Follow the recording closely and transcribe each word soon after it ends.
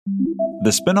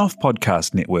The Spin-off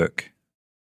Podcast Network.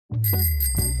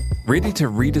 Ready to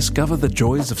rediscover the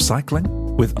joys of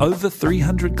cycling? With over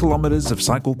 300 kilometres of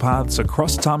cycle paths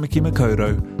across Tāmaki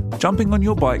Makaurau, jumping on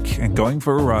your bike and going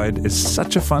for a ride is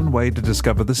such a fun way to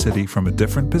discover the city from a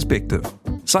different perspective.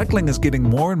 Cycling is getting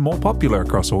more and more popular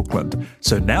across Auckland,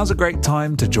 so now's a great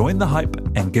time to join the hype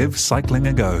and give cycling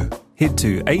a go. Head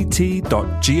to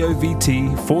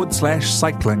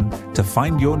at.govt/cycling to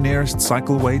find your nearest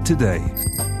cycleway today.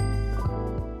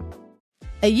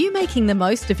 Are you making the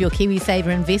most of your KiwiSaver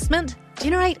investment?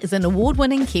 Generate is an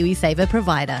award-winning KiwiSaver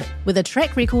provider with a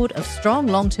track record of strong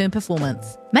long-term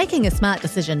performance. Making a smart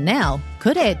decision now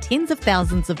could add tens of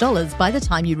thousands of dollars by the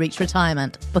time you reach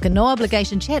retirement. Book a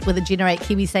no-obligation chat with a Generate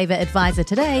KiwiSaver advisor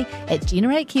today at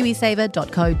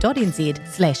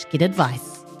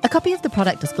generatekiwisaver.co.nz/get-advice. A copy of the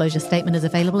product disclosure statement is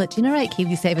available at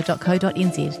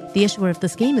generatekiwisaver.co.nz. The issuer of the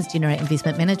scheme is Generate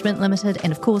Investment Management Limited,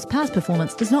 and of course, past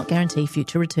performance does not guarantee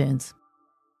future returns.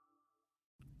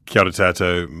 Kia ora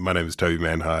tātou, my name is Toby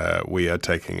Manhire. We are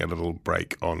taking a little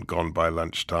break on Gone by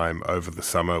Lunchtime over the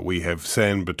summer. We have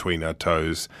sand between our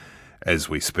toes as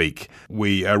we speak.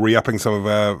 We are re-upping some of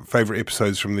our favourite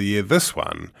episodes from the year. This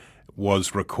one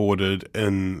was recorded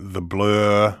in the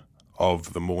blur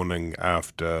of the morning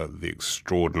after the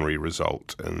extraordinary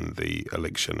result in the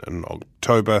election in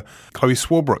October. Chlöe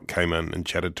Swarbrick came in and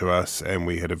chatted to us, and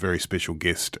we had a very special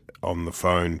guest on the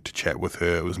phone to chat with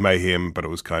her. It was mayhem, but it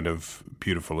was kind of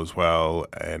beautiful as well,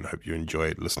 and hope you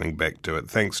enjoyed listening back to it.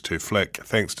 Thanks to Flick,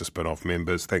 thanks to Spin-off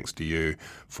members, thanks to you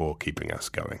for keeping us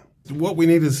going. What we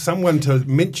need is someone to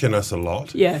mention us a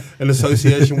lot in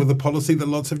association with a policy that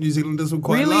lots of New Zealanders would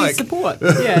quite really like. Support.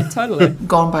 Yeah, totally.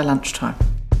 Gone by lunchtime.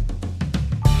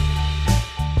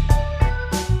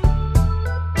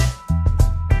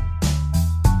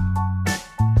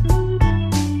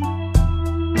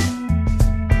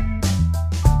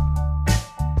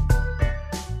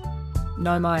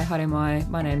 No mai, haere mai.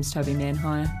 My name's Toby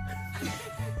Manhire.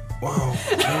 Wow,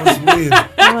 that was weird.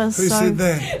 Who said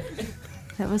that?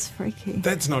 That was freaky.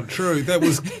 That's not true.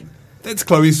 That's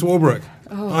Chlöe Swarbrick.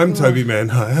 I'm Toby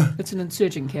Manhire. It's an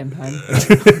insurgent campaign.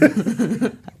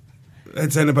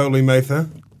 That's Annabelle Mather.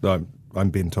 I'm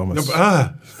Ben Thomas.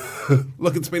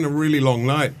 Look, it's been a really long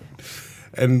night,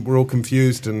 and we're all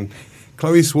confused. And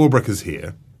Chlöe Swarbrick is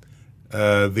here.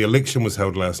 The election was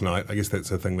held last night. I guess that's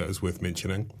a thing that is worth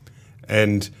mentioning.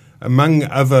 And among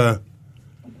other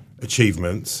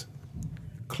achievements,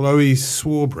 Chlöe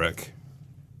Swarbrick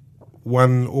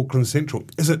won Auckland Central.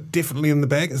 Is it definitely in the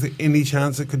bag? Is there any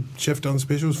chance it could shift on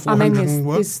specials?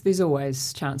 There's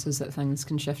always chances that things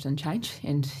can shift and change,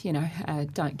 and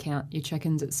don't count your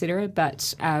chickens, etc.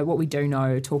 But what we do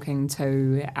know, talking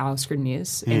to our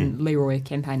scrutineers, and Leroy,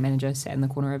 campaign manager, sat in the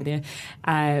corner over there,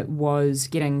 was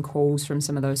getting calls from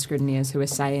some of those scrutineers who were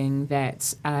saying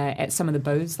that at some of the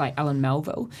booths, like Ellen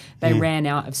Melville, they ran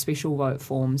out of special vote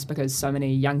forms because so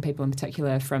many young people in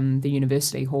particular from the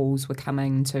university halls were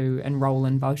coming to enrol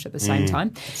and vote at the same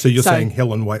time. So you're saying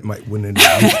Helen White might win in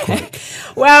the quick?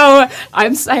 Well,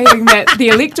 I'm saying that the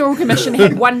Electoral Commission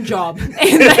had one job,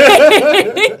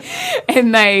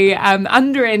 and they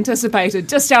under-anticipated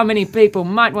just how many people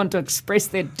might want to express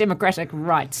their democratic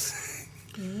rights.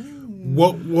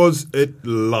 What was it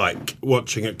like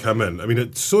watching it come in? I mean,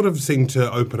 it sort of seemed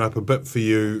to open up a bit for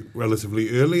you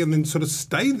relatively early and then sort of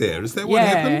stay there. Is that what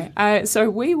happened? So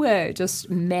we were just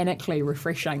manically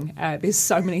refreshing. There's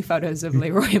so many photos of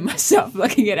Leroy and myself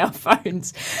looking at our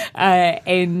phones.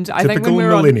 And I think when we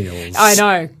were millennials. I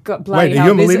know. Wait, are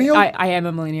you a millennial? I am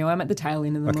a millennial. I'm at the tail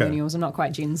end of the millennials. I'm not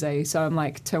quite Gen Z, so I'm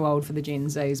like too old for the Gen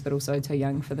Zs, but also too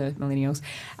young for the millennials.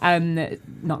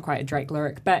 Not quite a Drake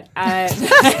lyric, but...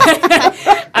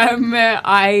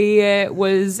 I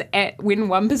was at, when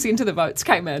 1% of the votes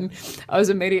came in, I was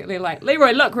immediately like,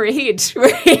 Leroy, look, we're ahead.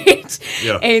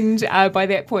 Yeah. And by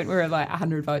that point, we were like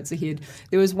 100 votes ahead.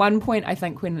 There was one point, I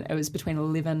think, when it was between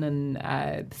 11 and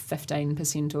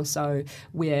 15% or so,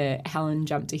 where Helen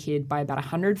jumped ahead by about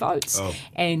 100 votes. Oh.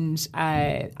 And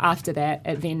after that,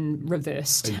 it then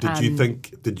reversed. And did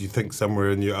you think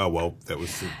somewhere in you, that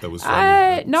was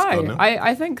fun? No,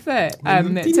 I think that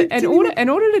in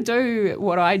order to do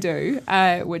what I do,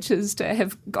 which is to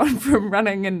have gone from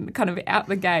running and kind of out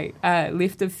the gate,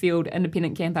 left of field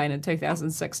independent campaign in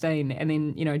 2016, and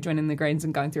then joining the Greens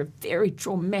and going through a very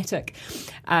traumatic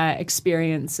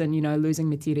experience, and losing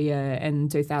Materia in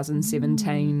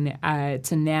 2017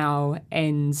 to now,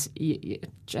 and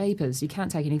japers, you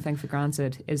can't take anything for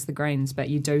granted as the Greens, but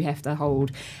you do have to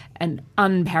hold an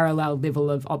unparalleled level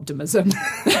of optimism.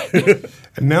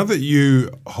 And now that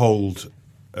you hold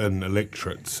an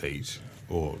electorate seat,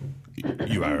 or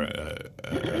you are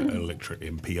an electorate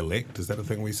MP elect. Is that a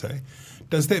thing we say?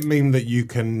 Does that mean that you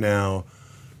can now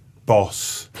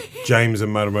boss James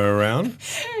and Marama around?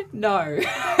 No.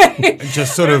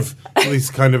 Just sort of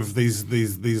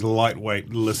these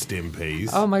lightweight list MPs.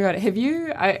 Oh my God! Have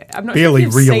you? I'm not Barely sure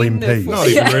if you've real seen MPs. Not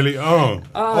even really.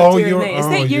 Dear me. Is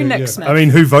that you, Nick Smith? I mean,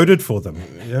 who voted for them?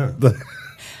 Yeah.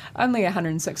 Only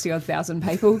 160,000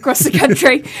 people across the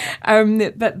country.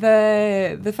 But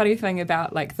the funny thing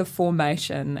about like the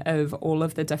formation of all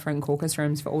of the different caucus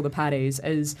rooms for all the parties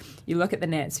is you look at the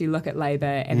Nats, you look at Labour,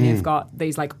 and they've got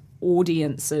these like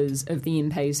audiences of the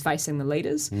MPs facing the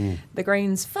leaders. The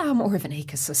Greens, far more of an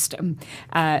ecosystem,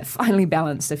 finely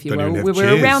balanced, if you will. We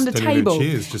were around a table.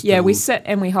 We sit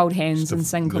and we hold hands and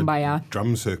sing Kumbaya.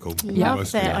 Drum circle.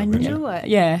 Love that. I knew it.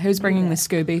 Yeah, who's bringing the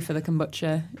Scooby for the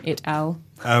kombucha et al.?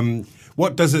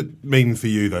 What does it mean for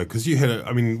you, though? Because you had,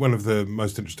 one of the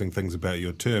most interesting things about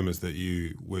your term is that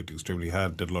you worked extremely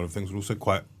hard, did a lot of things, but also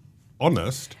quite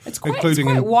honest. It's quite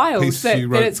wild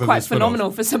that it's quite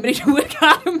phenomenal for somebody to work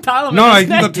hard in Parliament. No, I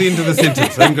haven't got to the end of the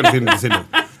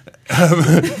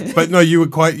sentence. But no, you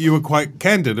were quite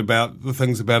candid about the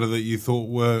things about it that you thought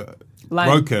were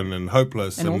broken and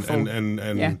hopeless and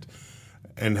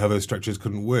how those structures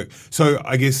couldn't work. So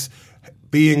I guess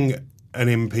being an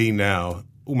MP now,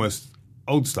 almost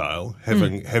old style,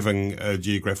 having a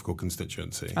geographical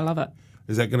constituency. I love it.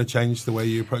 Is that going to change the way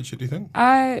you approach it, do you think?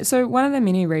 So one of the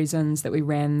many reasons that we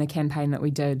ran the campaign that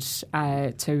we did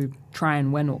to try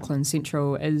and win Auckland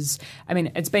Central is,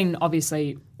 it's been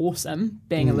obviously awesome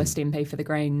being a list MP for the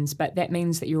Greens, but that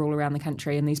means that you're all around the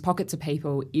country and these pockets of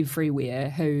people everywhere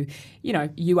who,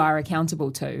 you are accountable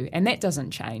to, and that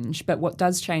doesn't change. But what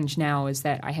does change now is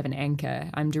that I have an anchor.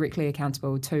 I'm directly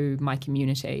accountable to my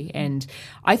community, and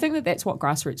I think that that's what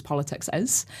grassroots politics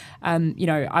is.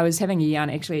 I was having a yarn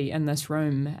actually in this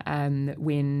room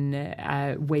when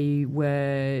we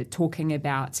were talking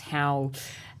about how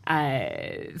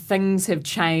things have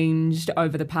changed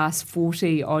over the past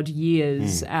 40 odd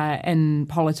years in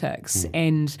politics,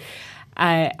 and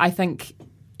I think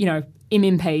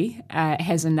MMP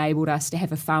has enabled us to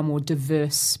have a far more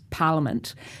diverse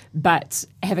parliament, but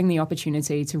having the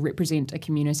opportunity to represent a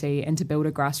community and to build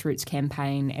a grassroots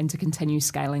campaign and to continue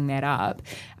scaling that up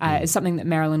is something that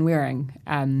Marilyn Waring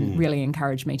really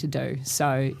encouraged me to do.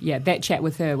 So, that chat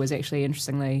with her was actually,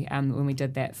 interestingly, when we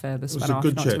did that for the spin-off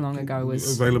not too long ago.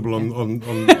 Was available on the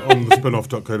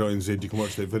spinoff.co.nz. You can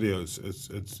watch that video.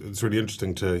 It's really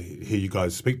interesting to hear you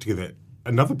guys speak together.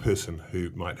 Another person who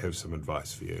might have some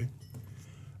advice for you,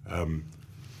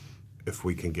 if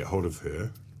we can get hold of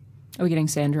her. Are we getting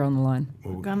Sandra on the line?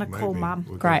 We're going to call Mum.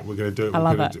 Great. We're going to do it. I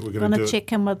love it. We're going to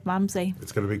check in with Mumsy.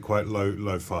 It's going to be quite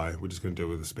lo-fi. We're just going to do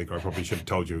it with a speaker. I probably should have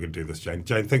told you we were going to do this, Jane.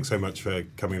 Jane, thanks so much for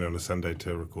coming in on a Sunday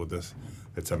to record this.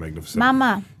 It's our magnificent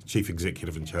Mama. Chief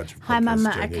Executive in charge of podcasts. Hi,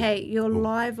 Mama. Jane. Okay, you're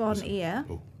live on air.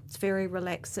 It's a very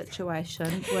relaxed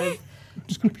situation with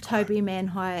Toby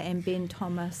Manhire and Ben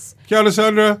Thomas. Kia ora,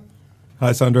 Sandra.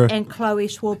 Hi, Sandra. And Chlöe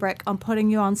Swarbrick. I'm putting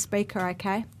you on speaker,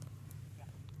 okay?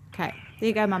 Okay, there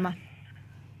you go, Mama.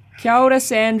 Kia ora,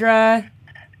 Sandra.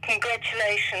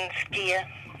 Congratulations, dear.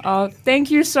 Oh,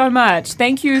 thank you so much.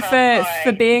 Thank you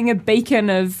for being a beacon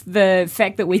of the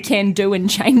fact that we can do and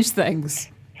change things.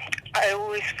 I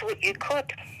always thought you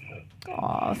could.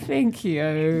 Oh, thank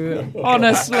you.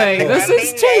 Honestly, this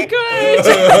is too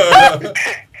good.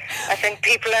 I think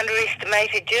people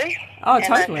underestimated you. Oh, and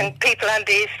totally. I think people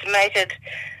underestimated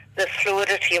the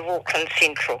fluidity of Auckland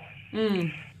Central.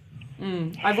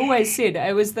 I've always said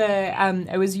it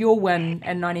was your win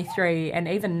in '93, and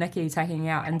even Nikki taking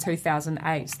out in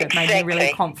 2008 that made me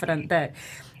really confident that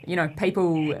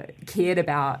people cared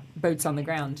about boots on the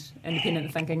ground,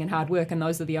 independent thinking, and hard work, and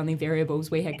those are the only variables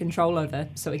we had control over.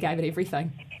 So we gave it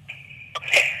everything.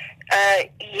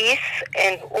 Yes,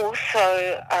 and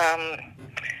also,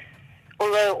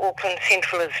 although Auckland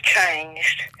Central has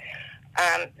changed,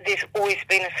 there's always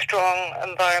been a strong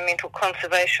environmental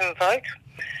conservation vote.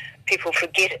 People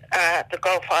forget the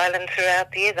Gulf Islands are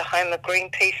out there, the home of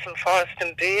Greenpeace and Forest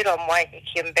and Bird on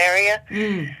Waiheke and Barrier.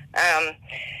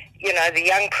 The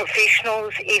young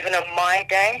professionals, even in my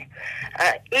day,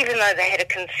 even though they had a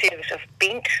conservative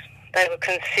bent, they were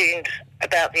concerned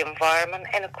about the environment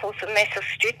and, of course, a massive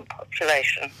student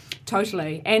population.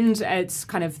 Totally. And it's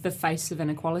kind of the face of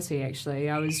inequality, actually.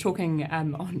 I was talking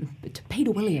to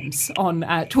Peter Williams on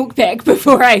Talkback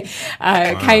before I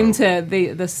came to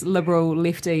this liberal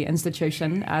lefty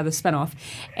institution, the spin-off.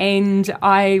 And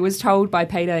I was told by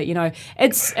Peter,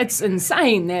 it's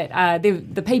insane that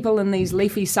the people in these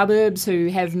leafy suburbs who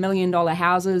have $1 million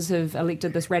houses have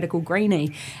elected this radical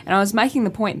greenie. And I was making the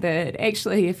point that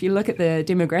actually, if you look at the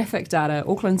demographic data,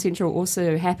 Auckland Central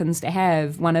also happens to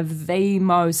have one of the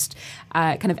most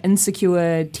kind of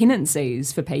insecure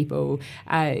tenancies for people.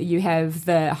 You have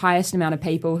the highest amount of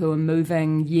people who are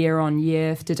moving year on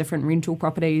year to different rental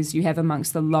properties. You have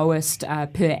amongst the lowest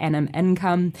per annum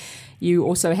income. You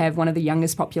also have one of the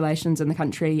youngest populations in the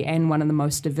country and one of the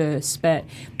most diverse. But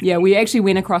yeah, we actually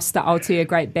went across the Aotea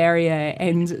Great Barrier,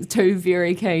 and two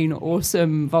very keen,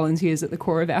 awesome volunteers at the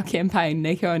core of our campaign,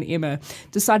 Nico and Emma,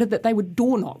 decided that they would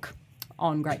door knock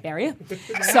on Great Barrier.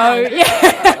 So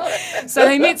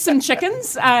they met some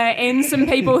chickens and some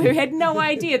people who had no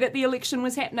idea that the election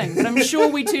was happening. But I'm sure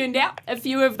we turned out a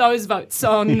few of those votes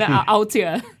on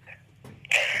Aotea.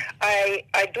 I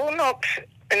door knocked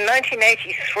in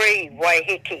 1983,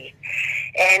 Waiheke,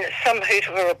 and some hoot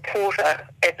of a reporter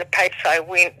at the place I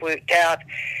went worked out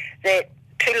that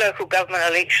 2 local government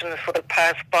elections would have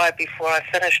passed by before I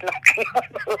finished knocking on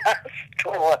the last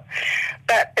door.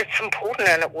 But it's important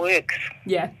and it works.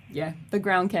 Yeah. The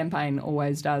ground campaign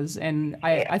always does. And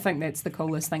I think that's the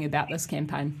coolest thing about this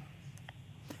campaign.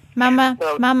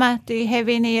 Mama, do you have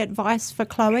any advice for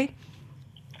Chlöe?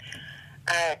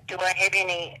 Do I have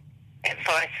any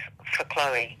advice for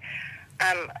Chlöe?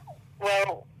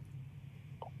 Well,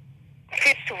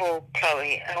 first of all,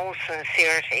 Chlöe, in all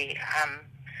sincerity,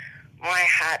 my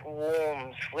heart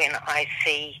warms when I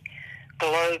see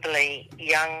globally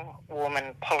young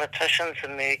women politicians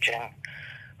emerging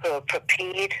who are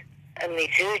prepared in these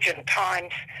urgent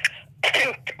times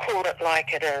to call it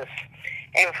like it is.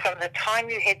 And from the time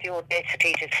you had the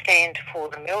audacity to stand for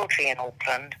the military in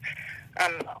Auckland,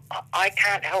 I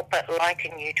can't help but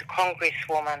liken you to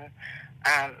Congresswoman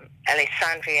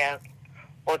Alessandria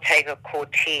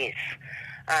Ortega-Cortez.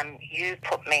 You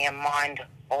put me in mind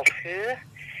of her,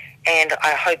 and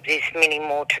I hope there's many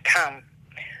more to come.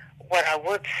 What I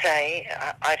would say,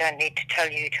 I don't need to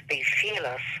tell you to be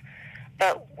fearless,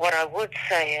 but what I would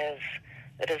say is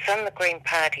it is in the Green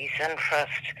Party's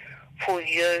interest for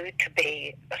you to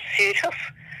be assertive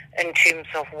in terms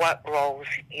of what roles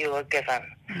you are given.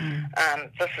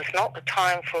 This is not the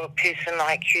time for a person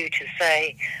like you to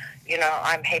say,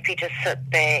 I'm happy to sit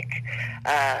back.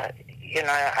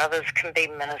 Others can be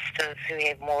ministers who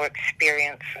have more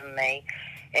experience than me,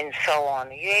 and so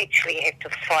on. You actually have to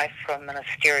fight for a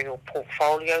ministerial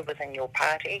portfolio within your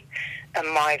party,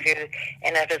 in my view,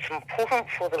 and it is important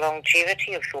for the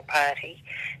longevity of your party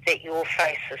that your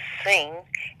face is seen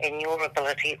and your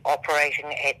ability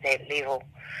operating at that level.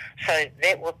 So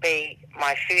that would be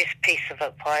my first piece of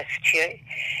advice to you.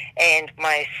 And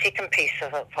my second piece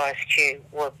of advice to you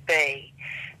would be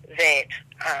that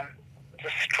the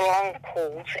strong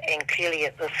calls, and clearly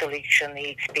at this election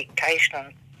the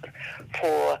expectation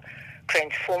for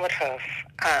transformative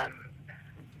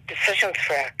decisions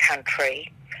for our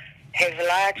country have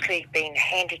largely been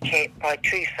handicapped by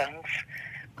two things: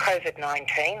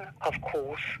 COVID-19, of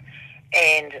course,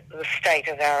 and the state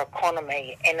of our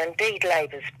economy, and indeed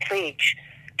Labor's pledge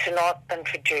to not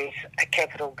introduce a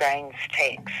capital gains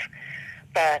tax.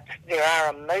 But there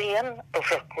are 1 million of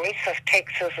regressive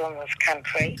taxes in this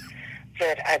country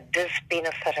that are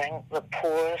disbenefiting the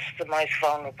poorest, the most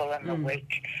vulnerable and the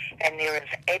weak. And there is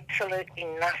absolutely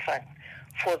nothing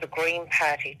for the Green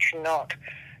Party to not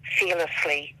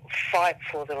fearlessly fight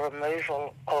for the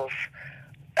removal of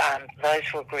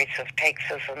those regressive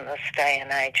taxes in this day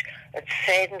and age. It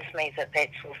saddens me that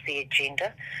that's off the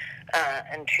agenda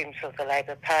in terms of the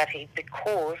Labour Party,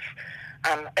 because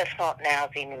if not now,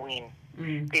 then when?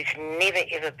 There's never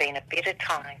ever been a better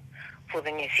time for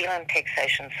the New Zealand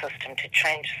taxation system to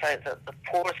change so that the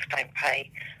poorest don't pay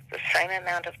the same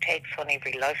amount of tax on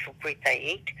every loaf of bread they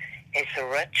eat as the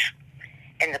rich,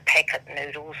 and the packet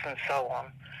noodles and so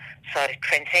on. So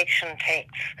transaction tax,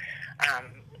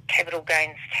 capital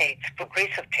gains tax,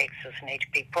 progressive taxes need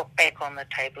to be put back on the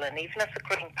table, and even if the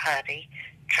Green Party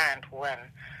can't win,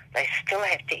 they still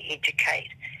have to educate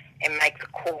and make the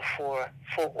call for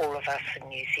all of us in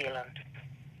New Zealand.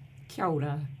 Kia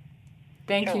ora.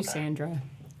 Thank you, Sandra.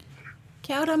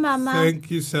 Kia ora, Mama. Thank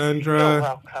you, Sandra. You're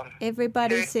welcome.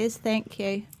 Everybody says thank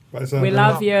you. Bye, Sandra. We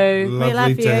love you.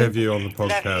 Lovely to have you on the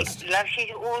podcast. Love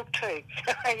you all too.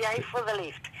 Yay for the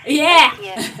left. Yeah.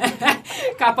 Yeah.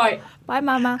 Ka pai. Bye,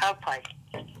 Mama. Ka pai.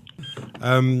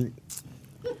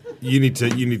 You need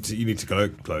to go,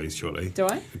 Chloe, shortly. Do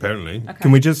I? Apparently. Okay.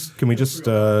 Can we just we've just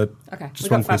got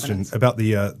one 5 question minutes. about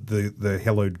the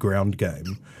hallowed ground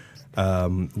game,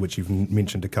 which you've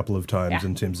mentioned a couple of times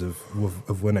in terms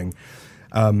of winning.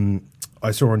 I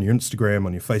saw on your Instagram,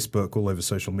 on your Facebook, all over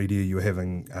social media, you were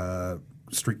having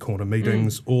street corner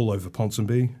meetings all over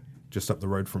Ponsonby, just up the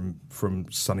road from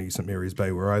sunny St Mary's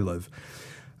Bay where I live.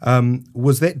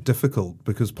 Was that difficult?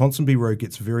 Because Ponsonby Road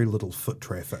gets very little foot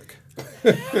traffic.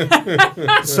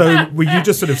 So were you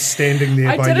just sort of standing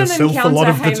there by yourself a lot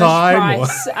of the time?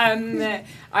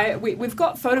 We've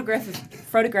got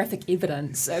photographic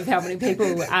evidence of how many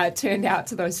people turned out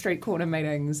to those street corner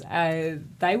meetings.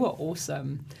 They were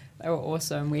awesome.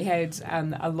 We had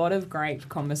a lot of great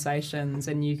conversations,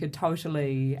 and you could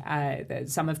totally,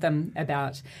 some of them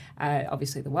about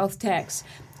obviously the wealth tax,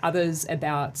 others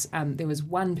about, there was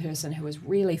one person who was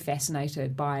really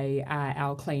fascinated by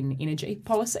our clean energy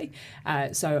policy.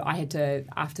 So I had to,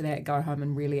 after that, go home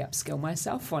and really upskill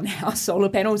myself on how solar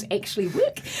panels actually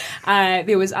work.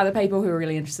 There was other people who were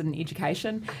really interested in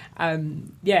education.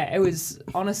 It was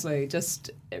honestly just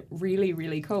really,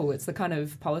 really cool. It's the kind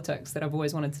of politics that I've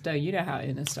always wanted to do. You know how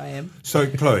earnest I am. So,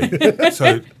 Chloe,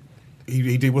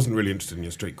 he wasn't really interested in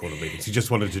your street corner meetings. He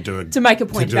just wanted to do to make a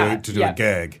point a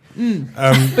gag.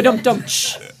 But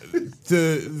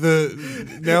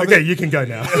Okay, you can go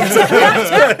now.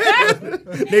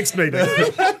 Next meeting.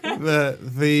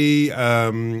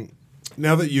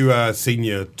 Now that you are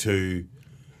senior to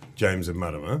James and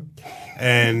Marama,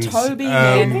 and Toby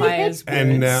Manhire's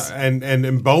and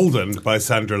emboldened by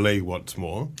Sandra Lee, what's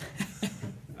more,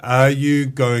 are you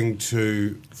going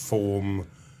to form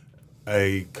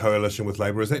a coalition with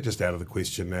Labour? Is that just out of the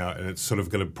question now, and it's sort of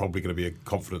probably going to be a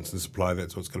confidence and supply?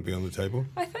 That's what's going to be on the table.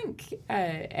 I think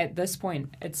at this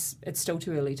point it's still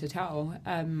too early to tell.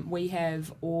 We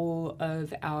have all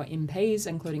of our MPs,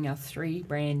 including our 3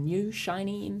 brand new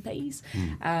shiny MPs,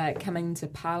 coming to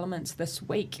Parliament this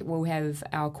week. We'll have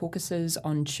our caucuses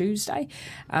on Tuesday.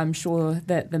 I'm sure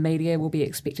that the media will be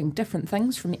expecting different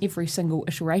things from every single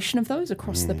iteration of those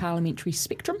across the parliamentary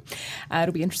spectrum.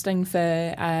 It'll be interesting for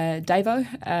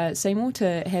Davo Seymour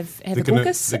to have a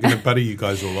caucus. They're going to buddy you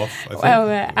guys all off, I think.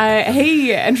 Well,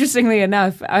 he, interestingly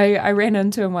enough, I ran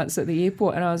into him once at the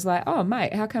airport and I was like, oh,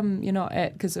 mate, how come you're not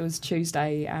at, because it was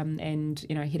Tuesday and,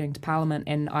 you know, heading to Parliament,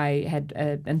 and I had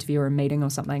an interview or a meeting or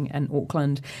something in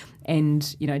Auckland,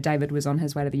 and, you know, David was on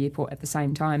his way to the airport at the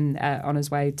same time, on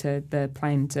his way to the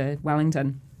plane to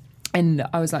Wellington. And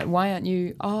I was like, why aren't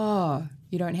you? Oh,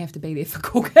 you don't have to be there for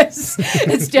caucus.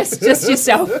 It's just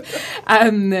yourself.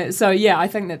 So, yeah, I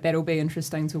think that'll be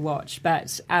interesting to watch.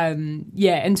 But,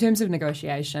 in terms of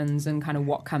negotiations and kind of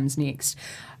what comes next,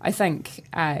 I think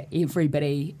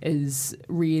everybody is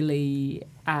really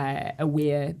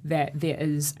aware that there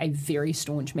is a very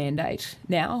staunch mandate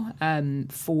now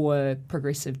for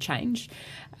progressive change.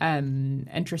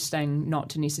 Interesting not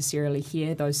to necessarily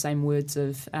hear those same words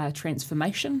of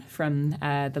transformation from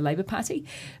the Labour Party,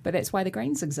 but that's why the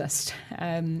Greens exist.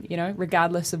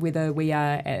 Regardless of whether we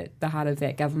are at the heart of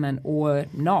that government or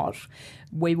not,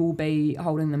 we will be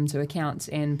holding them to account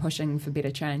and pushing for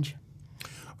better change.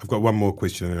 I've got one more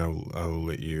question and I'll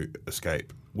let you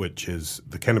escape, which is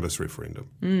the cannabis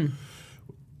referendum.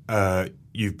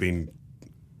 You've been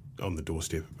on the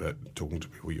doorstep about talking to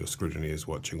people your scrutiny is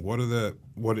watching. What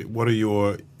are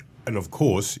your, and of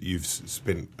course you've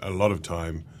spent a lot of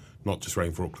time not just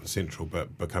running for Auckland Central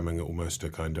but becoming almost a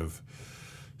kind of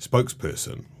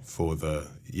spokesperson for the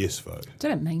yes vote.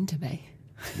 Didn't mean to be.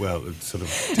 Well, it sort of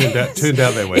turned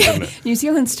out that way, didn't it? New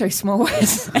Zealand's too small.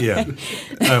 Yeah.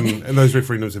 And those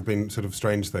referendums have been sort of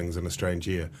strange things in a strange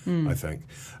year, I think.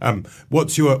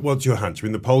 What's your hunch? I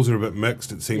mean, the polls are a bit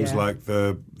mixed. It seems like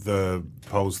the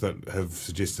polls that have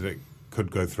suggested it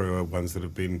could go through are ones that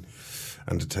have been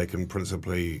undertaken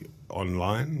principally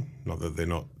online. Not that they're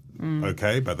not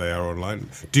okay, but they are online.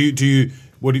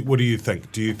 What do you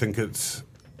think? Do you think it's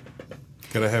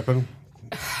going to happen?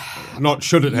 Not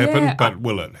should it happen, but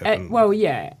will it happen?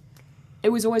 It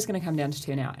was always going to come down to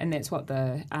turnout, and that's what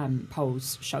the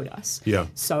polls showed us. Yeah.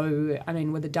 So, I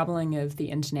mean, with the doubling of the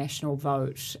international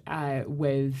vote,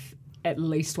 with at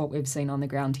least what we've seen on the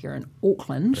ground here in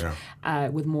Auckland,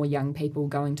 with more young people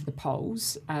going to the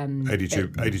polls.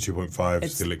 82.5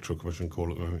 is the Electoral Commission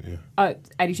call at the moment, yeah.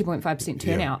 82.5%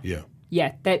 turnout. Yeah.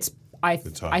 Yeah, I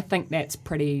think that's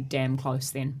pretty damn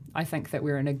close then. I think that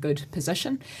we're in a good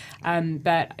position.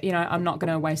 But, you know, I'm not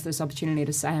going to waste this opportunity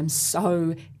to say I'm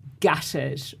so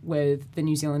gutted with the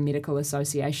New Zealand Medical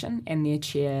Association and their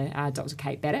chair, Dr.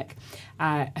 Kate Baddock,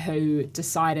 who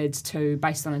decided to,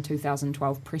 based on a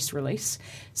 2012 press release,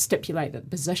 stipulate that the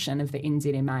position of the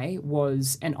NZMA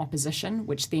was in opposition,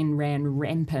 which then ran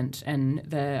rampant in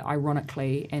the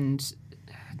ironically and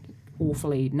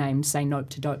awfully named Say Nope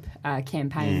to Dope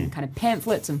campaign, kind of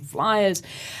pamphlets and flyers.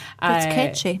 It's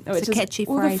catchy. It's a catchy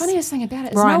phrase. Well, the funniest thing about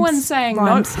it is Rhymes. no one's saying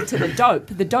Rhymes. nope to the dope.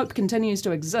 The dope continues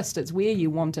to exist. It's where you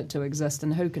want it to exist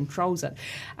and who controls it.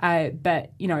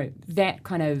 But, that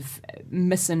kind of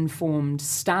misinformed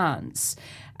stance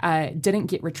didn't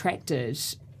get retracted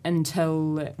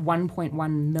until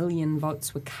 1.1 million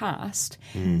votes were cast.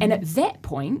 And at that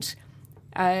point,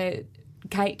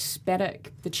 Kate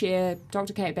Baddock, the chair,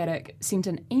 Dr. Kate Baddock, sent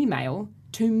an email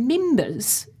to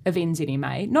members of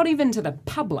NZMA, not even to the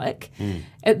public.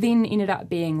 It then ended up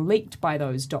being leaked by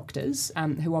those doctors,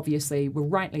 who obviously were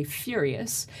rightly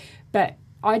furious. But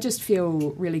I just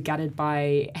feel really gutted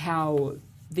by how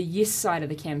the yes side of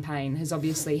the campaign has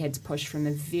obviously had to push from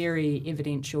a very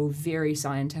evidential, very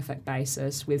scientific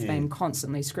basis. We've been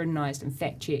constantly scrutinised and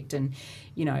fact-checked and,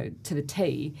 to the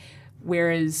T.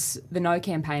 Whereas the No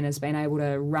campaign has been able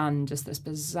to run just this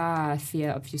bizarre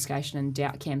fear, obfuscation and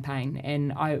doubt campaign.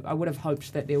 And I would have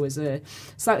hoped that there was a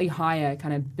slightly higher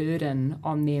kind of burden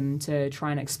on them to try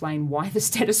and explain why the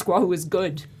status quo was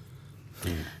good.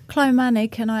 Chlöe Money,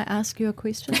 can I ask you a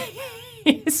question?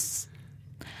 Yes.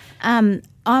 I'm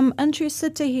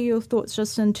interested to hear your thoughts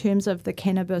just in terms of the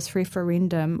cannabis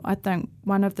referendum. I think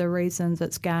one of the reasons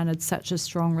it's garnered such a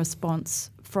strong response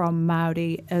from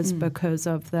Māori is because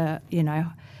of the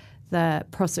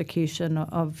prosecution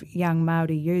of young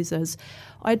Māori users.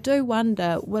 I do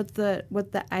wonder, with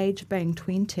the age being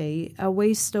 20, are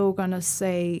we still going to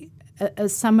see,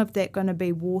 is some of that going to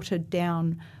be watered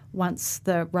down once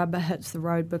the rubber hits the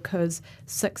road, because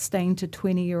 16 to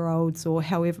 20-year-olds or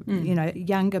however,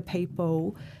 younger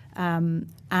people aren't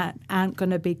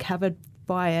going to be covered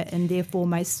by it and therefore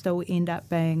may still end up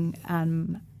being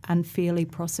unfairly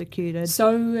prosecuted?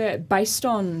 So based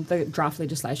on the draft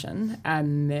legislation,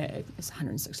 it's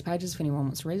 160 pages. If anyone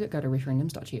wants to read it, go to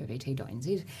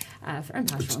referendums.govt.nz for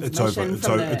impartial information. It's over.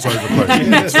 It's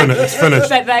finished.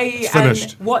 But it's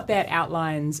finished. What that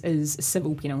outlines is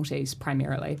civil penalties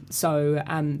primarily. So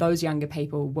those younger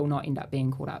people will not end up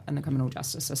being caught up in the criminal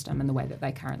justice system in the way that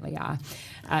they currently are.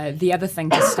 The other thing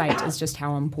to state is just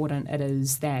how important it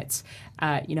is that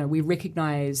we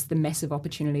recognise the massive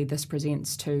opportunity this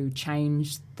presents to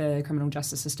change the criminal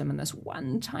justice system in this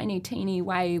one tiny, teeny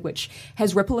way, which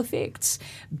has ripple effects.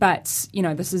 But,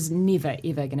 this is never,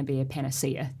 ever going to be a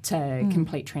panacea to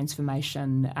complete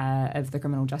transformation of the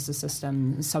criminal justice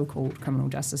system, so-called criminal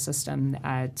justice system,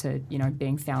 to,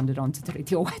 being founded on Te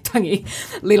Tiriti o Waitangi,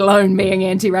 let alone being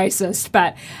anti-racist.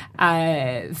 But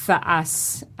for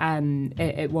us,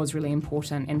 it was really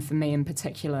important. And for me in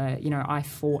particular, I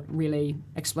fought really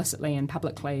explicitly and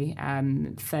publicly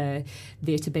for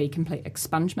there to be complete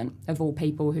expungement of all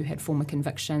people who had former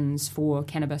convictions for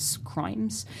cannabis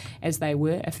crimes, as they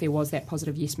were, if there was that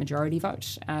positive yes majority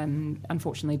vote.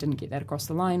 Unfortunately didn't get that across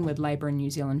the line with Labour and New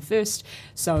Zealand First.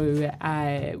 So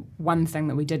one thing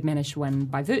that we did manage to win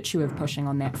by virtue of pushing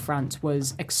on that front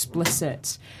was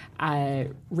explicit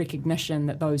recognition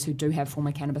that those who do have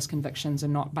former cannabis convictions are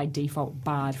not by default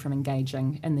barred from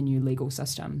engaging in the new legal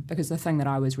system. Because the thing that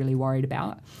I was really worried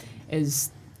about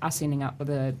is us ending up with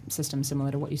a system similar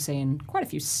to what you see in quite a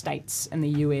few states in the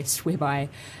US, whereby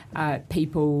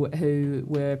people who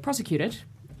were prosecuted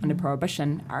under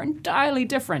prohibition are entirely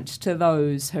different to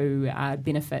those who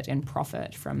benefit and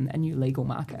profit from a new legal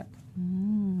market.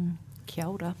 Kia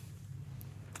ora.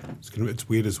 It's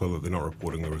weird as well that they're not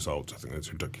reporting the results. I think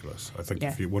that's ridiculous. I think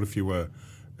if you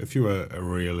were a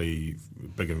really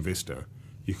big investor,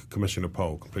 you could commission a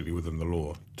poll completely within the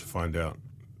law to find out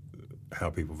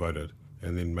how people voted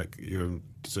and then make your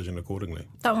decision accordingly.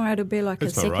 Don't worry, it'll be like a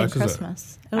second right,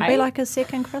 Christmas. It'll be like a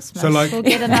second Christmas. So we'll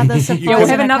get another surprise. We'll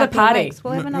have in a another couple of party. weeks.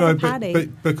 We'll have another party.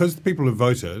 But because the people have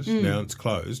voted, now it's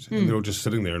closed, and they're all just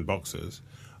sitting there in boxes.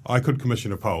 I could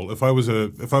commission a poll if I was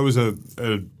a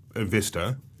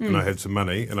investor and I had some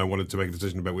money and I wanted to make a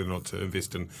decision about whether or not to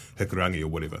invest in Hikurangi or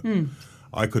whatever.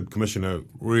 I could commission a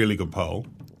really good poll,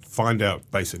 find out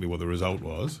basically what the result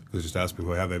was, because just ask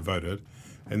people how they voted,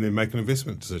 and then make an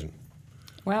investment decision.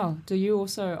 Wow. Do you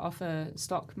also offer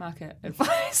stock market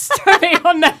advice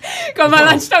on the Got My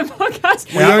Lunchtime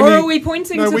podcast? Or are we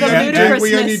pointing to the ludicrousness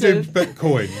we only do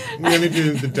Bitcoin. We only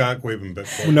do the dark web and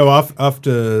Bitcoin. Well, no,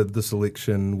 after this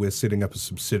election, we're setting up a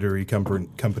subsidiary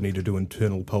company to do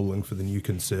internal polling for the new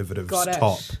Conservatives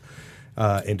top.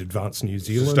 and Advance New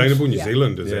Zealand. Sustainable New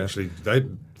Zealand is actually, they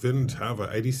didn't have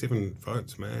 87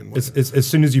 votes, man. As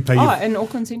soon as you pay your... in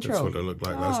Auckland Central. That's what it looked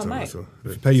like last time I mate. saw.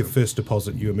 If you pay your first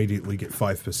deposit, you immediately get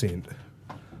 5%.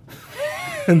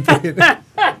 And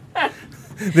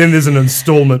then there's an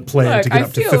instalment plan Look, to get I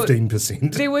up to feel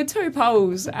 15%. There were 2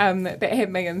 polls that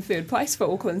had me in third place for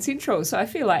Auckland Central, so I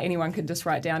feel like anyone could just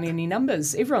write down any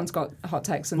numbers. Everyone's got hot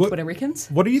takes and Twitter reckons.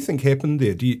 What do you think happened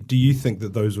there? Do you think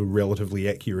that those were relatively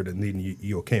accurate and then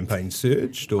your campaign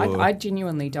surged? Or? I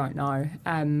genuinely don't know.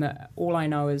 All I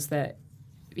know is that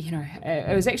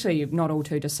it was actually not all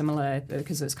too dissimilar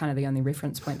because it's kind of the only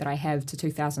reference point that I have to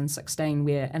 2016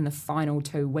 where in the final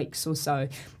 2 weeks or so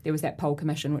there was that poll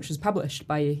commission which was published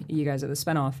by you guys at the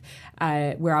Spin-Off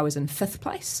where I was in 5th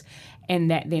place. And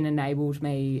that then enabled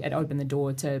me, it opened the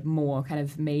door to more kind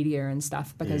of media and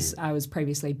stuff because I was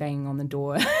previously banging on the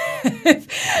door,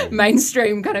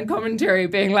 mainstream kind of commentary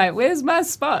being like, where's my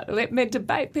spot? Let me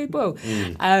debate people.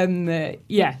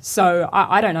 So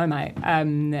I don't know, mate.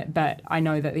 But I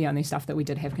know that the only stuff that we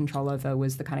did have control over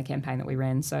was the kind of campaign that we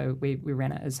ran. So we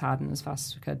ran it as hard and as fast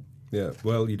as we could. Yeah,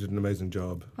 well, you did an amazing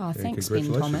job. Oh, thanks,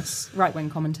 Ben Thomas, right-wing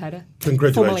commentator.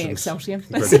 Congratulations. Formerly Excelsior.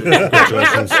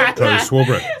 Congratulations, Chlöe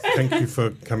Swarbrick. Thank you for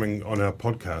coming on our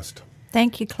podcast.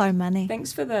 Thank you, Chloe Money.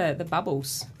 Thanks for the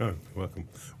bubbles. Oh, welcome.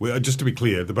 Well, just to be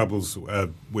clear, the bubbles, I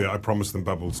promised them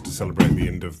bubbles to celebrate the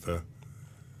end of the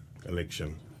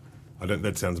election.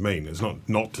 That sounds mean. It's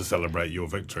not to celebrate your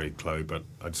victory, Chloe, but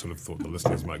I sort of thought the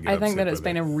listeners might get I think upset that it's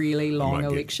been a really long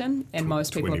election, and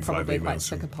most people are 25 probably quite emails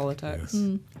sick of politics.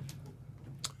 Yes.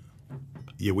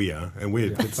 Yeah, we are, and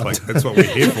it's like that's what we're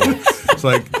here for. It's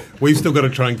like we've still got to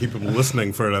try and keep people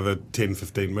listening for another 10,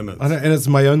 15 minutes. I know, and it's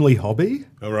my only hobby.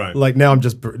 All right. Like now I'm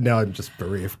just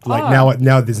bereft. Like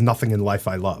now there's nothing in life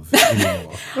I love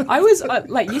anymore. I was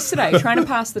yesterday trying to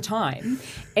pass the time,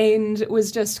 and it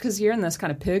was just because you're in this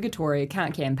kind of purgatory,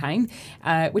 can't campaign,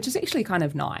 which is actually kind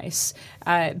of nice,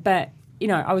 but.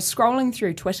 I was scrolling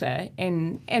through Twitter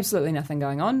and absolutely nothing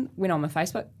going on. Went on my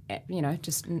Facebook,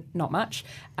 just not much.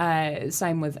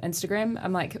 Same with Instagram.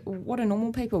 I'm like, what do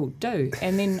normal people do?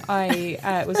 And then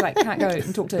I was like, can't go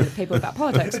and talk to people about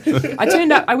politics. I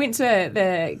turned up, I went to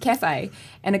the cafe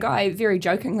and a guy very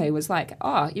jokingly was like,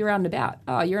 oh, you're out and about.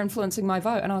 Oh, you're influencing my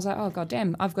vote. And I was like, oh,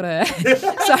 goddamn, I've got to.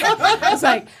 So I was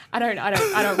like, I don't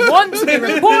want to be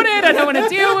reported. I don't want to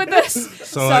deal with this.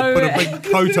 So I put a big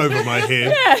coat over my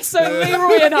head. Yeah, so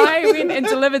Leroy and I went and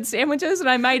delivered sandwiches and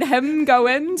I made him go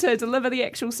in to deliver the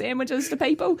actual sandwiches to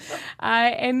people.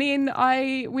 And then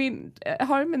I went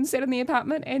home and sat in the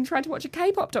apartment and tried to watch a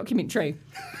K-pop documentary.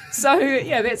 So,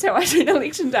 yeah, that's how I treat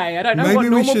election day. I don't know what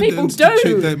normal people do. Maybe we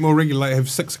should that more regularly, have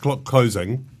 6 o'clock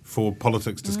closing for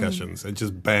politics discussions and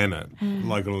just ban it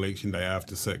like on election day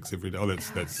after 6 every day. Oh,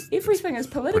 that's everything is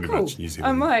political.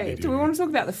 I'm like, do we want to talk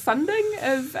about the funding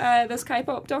of this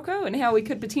K-pop doco and how we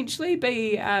could potentially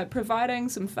be providing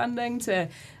some funding to,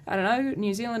 I don't know,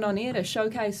 New Zealand On Air to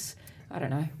showcase. I don't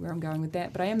know where I'm going with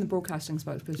that, but I am the broadcasting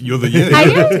spokesperson. You're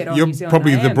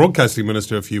probably the broadcasting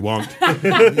minister if you want.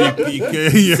 See you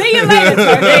later,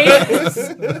 Toby.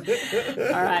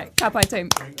 All right, Kapai team.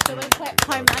 So we clap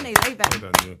Chloe Money, leave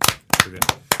it.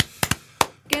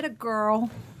 Get a girl.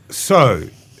 So,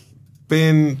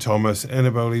 Ben Thomas,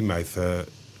 Annabelle Mather,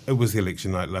 it was the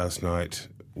election night last night.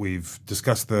 We've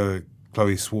discussed the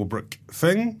Chlöe Swarbrick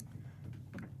thing.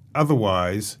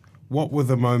 Otherwise, what were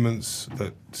the moments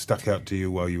that stuck out to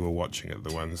you while you were watching it?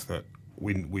 The ones that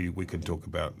we could talk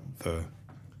about. The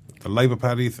Labour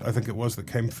Party, I think it was, that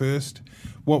came first.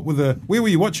 Where were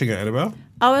you watching it, Annabelle?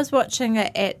 I was watching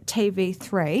it at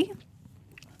TV3.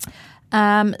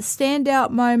 Standout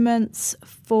moments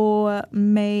for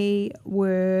me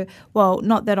were, well,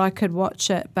 not that I could watch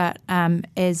it, but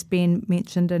as Ben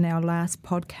mentioned in our last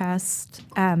podcast,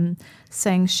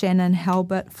 seeing Shannon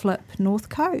Halbert flip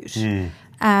Northcote.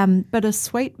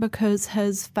 Bittersweet because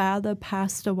his father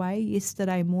passed away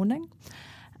yesterday morning.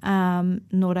 Nō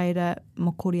reira,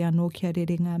 mokori anō kia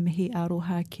rerenga mihi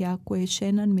aroha ki a koe,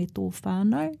 Shannon, me tō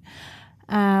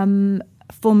whānau.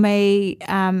 For me,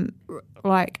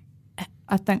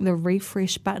 I think the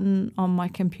refresh button on my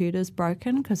computer's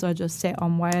broken because I just sat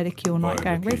on Waiariki all night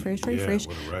going refresh. Yeah,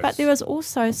 but there was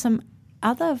also some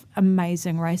other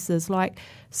amazing races like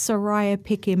Soraya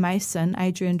Peke Mason,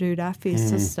 Adrian Durafi's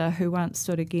sister, who once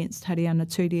stood against Hariana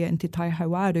Turia in Te Tai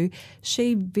Hauaru.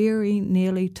 She very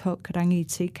nearly took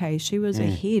Rangitike. She was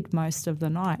ahead most of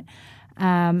the night.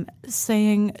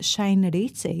 Seeing Shane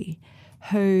Reti,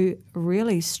 who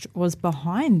really was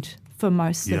behind for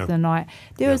most of the night.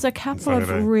 There was a couple of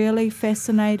really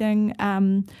fascinating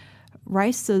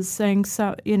races seeing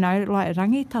so, like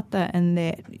rangitata and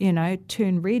that,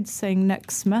 turn red, seeing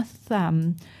Nick Smith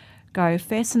go.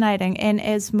 Fascinating. And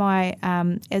as my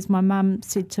mum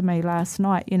said to me last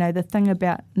night, the thing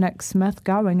about Nick Smith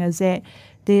going is that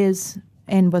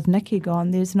and with Nikki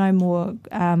gone, there's no more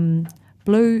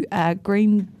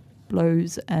green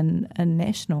blues in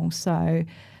National. So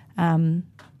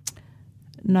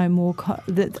no more.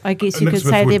 I guess you could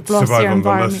say they've lost their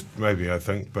environment. List, maybe I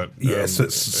think, but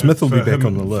Smith will be back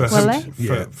on the list. Will he?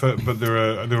 But there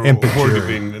are already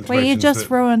been interventions. Well, you just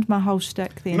ruined my whole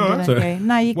shtick then, didn't you?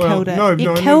 No, you killed it. No,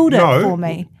 you killed it for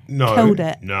me. No, killed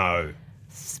it. No.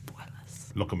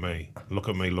 Spoilers. Look at me. Look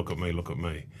at me. Look at me. Look at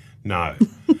me. No.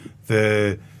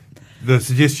 The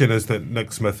suggestion is that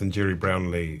Nick Smith and Jerry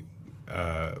Brownlee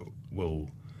will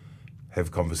have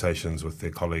conversations with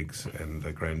their colleagues and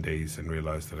the grandees and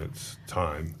realise that it's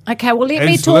time. Okay, well, let and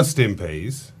me talk. list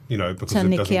MPs, because it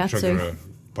doesn't trigger a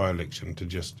by-election to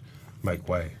just make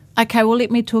way. Okay, well,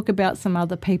 let me talk about some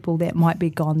other people that might be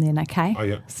gone then, okay? Oh,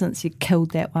 yeah. Since you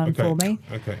killed that one for me.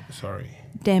 Okay, sorry.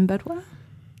 Dan Bidwell.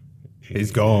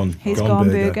 He's gone. He's gone,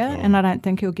 Burger, and I don't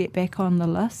think he'll get back on the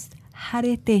list.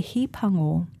 Harete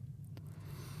Hipango.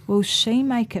 Will she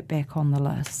make it back on the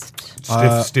list?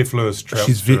 Steph Lewis Trout.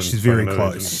 She's very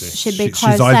close. She'd be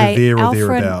close. She's either there or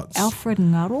thereabouts. Alfred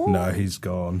Ngaro? No, he's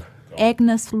gone.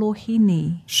 Agnes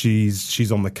Lohini.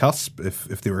 She's on the cusp.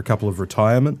 If there were a couple of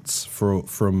retirements from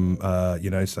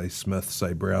say Smith,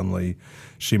 say Brownlee,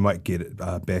 she might get it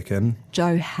back in.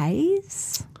 Jo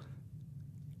Hayes.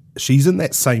 She's in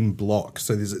that same block.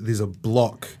 So there's a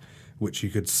block which you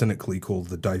could cynically call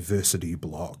the diversity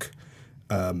block.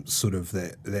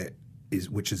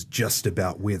 Which is just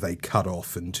about where they cut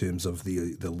off in terms of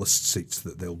the list seats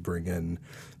that they'll bring in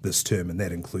this term, and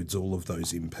that includes all of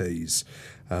those MPs.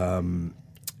 And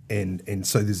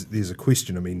so there's a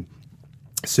question. I mean,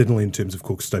 certainly in terms of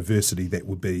caucus diversity, that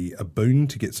would be a boon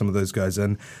to get some of those guys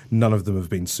in. None of them have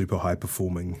been super high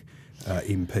performing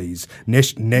MPs.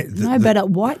 But it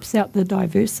wipes out the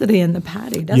diversity in the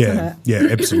party, doesn't it? Yeah,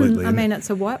 absolutely. I mean,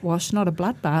 it's a whitewash, not a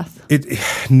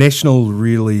bloodbath. National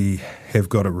really have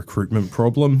got a recruitment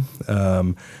problem.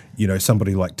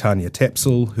 Somebody like Tanya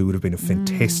Tapsell, who would have been a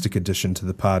fantastic addition to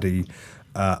the party,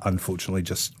 unfortunately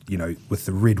just, with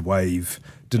the red wave,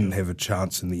 didn't have a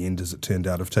chance in the end, as it turned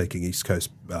out, of taking East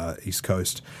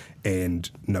Coast, and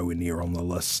nowhere near on the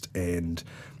list. And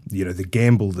the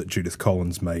gamble that Judith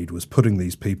Collins made was putting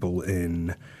these people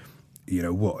in,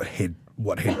 what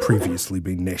had previously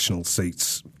been national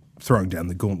seats, throwing down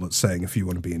the gauntlet, saying if you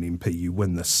want to be an MP, you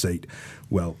win this seat.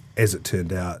 Well, as it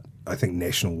turned out, I think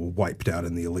National were wiped out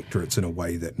in the electorates in a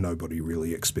way that nobody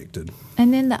really expected.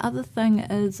 And then the other thing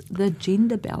is the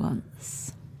gender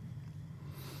balance.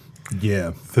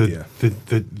 Yeah.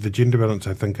 The gender balance,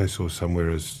 I think I saw somewhere,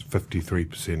 is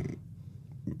 53%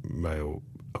 male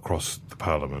across the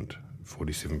parliament,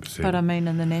 47%. But I mean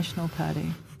in the National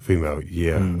Party. Female,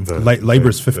 yeah. Labour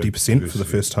is 50% for the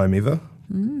first time ever.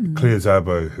 Chlöe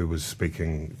Swarbrick, who was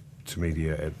speaking to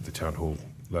media at the town hall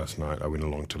last night, I went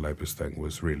along to Labour's thing,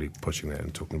 was really pushing that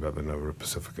and talking about the number of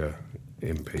Pacifica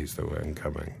MPs that were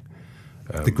incoming.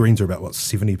 The Greens are about,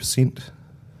 70%?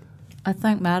 I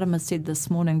think Marama said this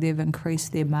morning they've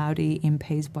increased their Māori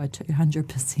MPs by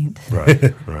 200%.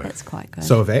 Right. That's quite good.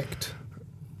 So have ACT.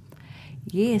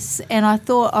 Yes, and I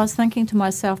was thinking to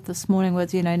myself this morning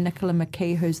with, Nicola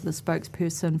McKee, who's the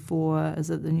spokesperson for, is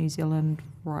it the New Zealand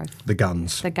Rifle? The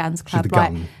Guns. The Guns Club,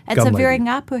 right. It's a very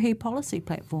Ngāpuhi policy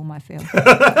platform, I feel.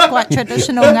 It's quite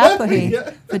traditional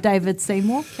Ngāpuhi for David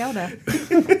Seymour. Kia ora.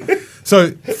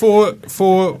 So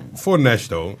for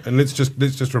National, and let's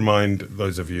just remind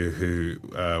those of you who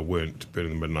weren't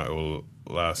burning the midnight oil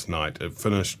last night, it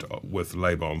finished with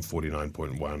Labour on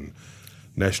 49.1,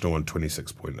 National on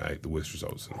 26.8, the worst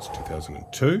result since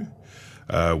 2002,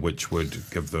 which would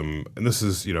give them, and this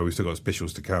is, we've still got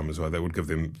specials to come as well, that would give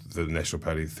them, the National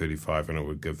Party, 35, and it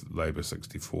would give Labour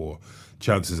 64.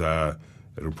 Chances are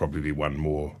it'll probably be one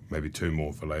more, maybe two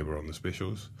more for Labour on the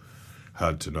specials.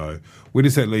 Hard to know. Where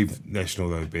does that leave National,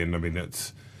 though, Ben? I mean,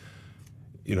 it's,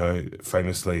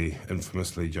 infamously,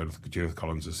 Judith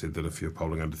Collins has said that if you're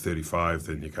polling under 35,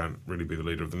 then you can't really be the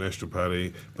leader of the National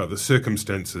Party. But the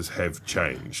circumstances have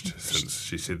changed since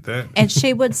she said that. And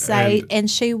she would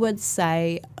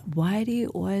say, why do you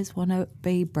always want to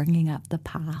be bringing up the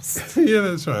past? Yeah,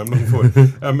 that's right. I'm looking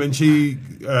forward. And she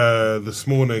this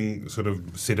morning sort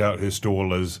of set out her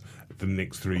stall as the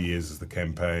next 3 years as the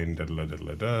campaign,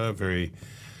 very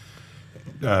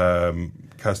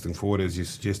casting forward, as you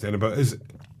suggest, Anna. But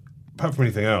apart from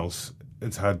anything else,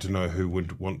 it's hard to know who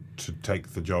would want to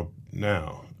take the job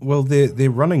now. Well, they're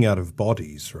running out of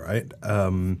bodies, right?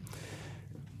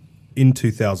 in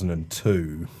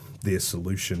 2002, their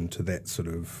solution to that sort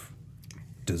of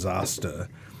disaster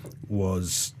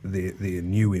was their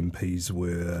new MPs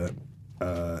were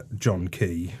John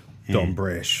Key, Don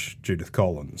Brash, Judith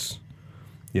Collins,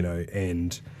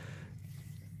 and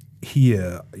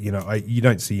here, you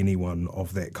don't see anyone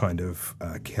of that kind of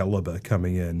calibre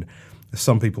coming in.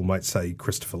 Some people might say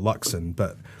Christopher Luxon,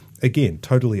 but again,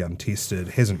 totally untested,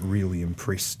 hasn't really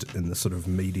impressed in the sort of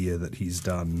media that he's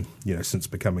done, since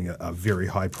becoming a very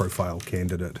high-profile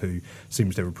candidate who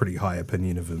seems to have a pretty high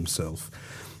opinion of himself.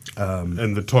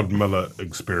 And the Todd Muller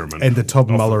experiment. And the Todd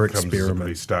Muller comes experiment. As a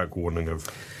pretty stark warning of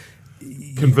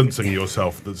convincing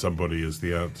yourself that somebody is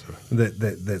the answer.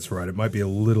 That's right. It might be a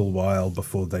little while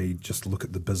before they just look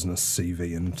at the business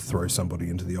CV and throw somebody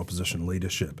into the opposition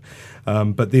leadership.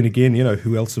 But then again,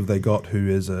 who else have they got who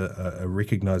is a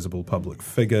recognisable public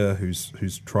figure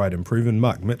who's tried and proven?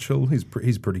 Mark Mitchell, he's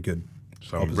pretty good.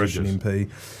 Simon opposition Bridges. MP.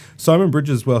 Simon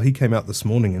Bridges, well, he came out this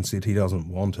morning and said he doesn't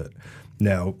want it.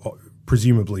 Now,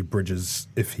 presumably Bridges,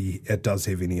 if he does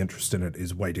have any interest in it,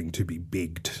 is waiting to be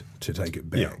begged to take it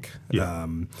back. Yeah.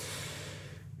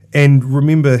 And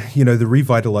remember, the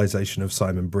revitalisation of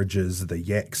Simon Bridges, the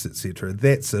yaks, etc.,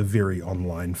 that's a very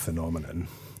online phenomenon.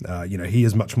 He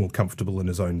is much more comfortable in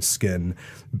his own skin,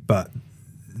 but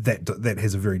that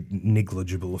has a very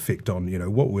negligible effect on,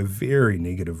 what were very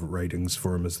negative ratings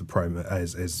for him as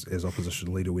the as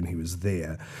opposition leader when he was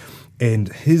there. And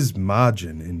his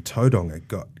margin in Tauranga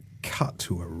got cut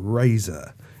to a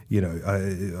razor.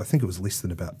 I think it was less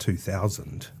than about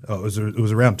 2,000. It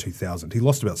was around 2,000. He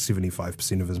lost about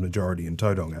 75% of his majority in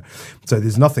Tauranga. So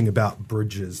there's nothing about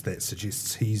Bridges that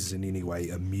suggests he's in any way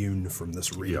immune from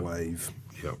this red wave.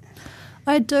 Yep.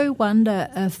 I do wonder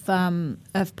if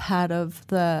part of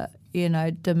the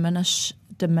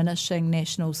diminishing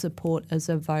national support is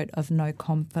a vote of no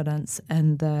confidence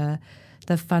in the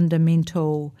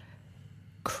fundamental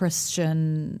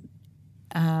Christian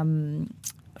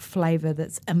flavour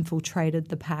that's infiltrated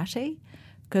the party,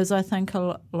 because I think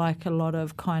like a lot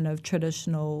of kind of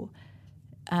traditional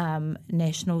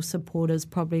national supporters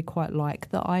probably quite like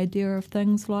the idea of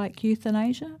things like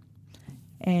euthanasia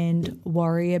and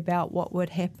worry about what would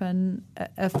happen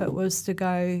if it was to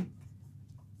go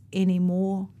any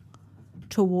more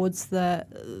towards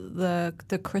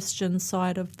the Christian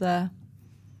side of the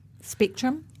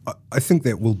spectrum. I think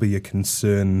that will be a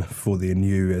concern for their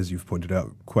new, as you've pointed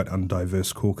out, quite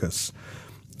undiverse caucus.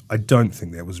 I don't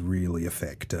think that was really a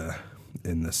factor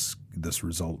in this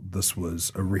result. This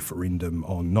was a referendum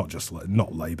on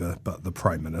not Labour, but the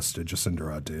Prime Minister, Jacinda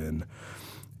Ardern,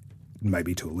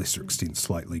 maybe to a lesser extent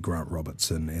slightly Grant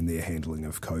Robertson and their handling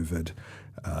of COVID.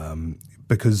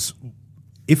 Because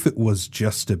if it was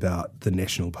just about the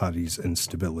National Party's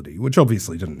instability, which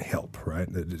obviously didn't help, right?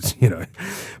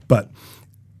 But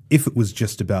if it was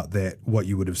just about that, what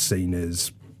you would have seen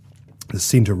is the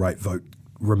centre-right vote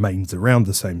remains around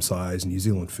the same size. New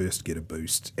Zealand First get a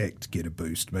boost, ACT get a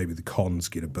boost, maybe the Cons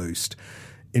get a boost.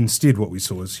 Instead, what we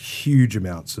saw is huge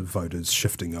amounts of voters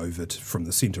shifting over from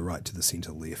the centre-right to the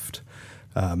centre-left.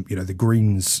 The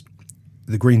Greens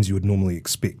you would normally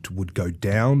expect would go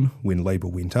down when Labour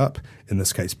went up. In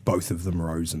this case, both of them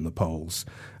rose in the polls.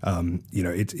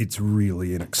 It's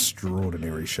really an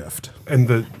extraordinary shift. And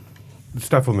the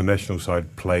stuff on the national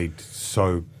side played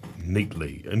so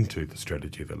neatly into the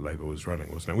strategy that Labour was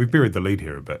running, wasn't it? We've buried the lead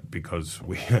here a bit because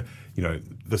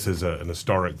this is an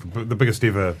historic, the biggest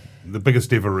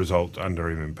ever result under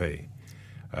MMP,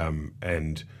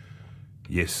 and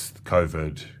yes,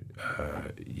 COVID,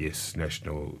 yes,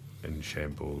 national in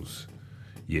shambles,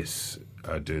 yes,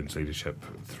 Ardern's leadership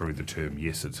through the term,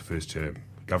 yes, it's a first-term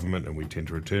government, and we tend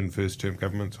to return first-term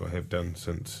governments, or have done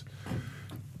since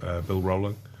Bill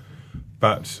Rowling.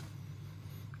 But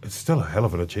it's still a hell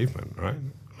of an achievement, right?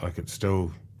 Like, it's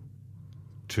still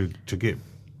to get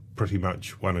pretty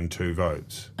much 1 and 2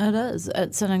 votes. It is.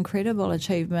 It's an incredible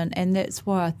achievement, and that's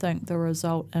why I think the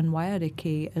result in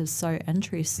Waiariki is so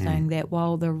interesting, that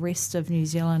while the rest of New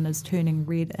Zealand is turning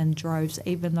red in droves,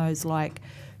 even those like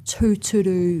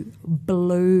tūturu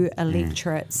blue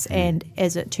electorates, and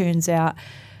as it turns out,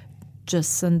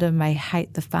 Jacinda may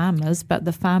hate the farmers, but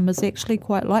the farmers actually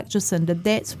quite like Jacinda.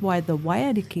 That's why the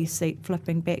Waiariki seat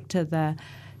flipping back to the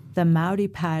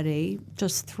Māori Party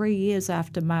just 3 years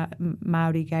after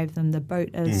Māori gave them the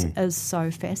boot is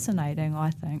so fascinating,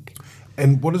 I think.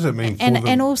 And what does it mean for them?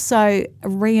 And also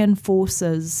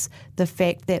reinforces the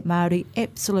fact that Māori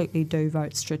absolutely do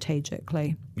vote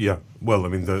strategically. Yeah, well, I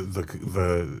mean,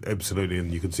 the absolutely,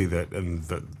 and you could see that, and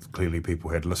that clearly people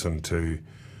had listened to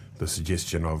the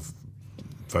suggestion of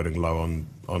voting low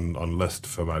on list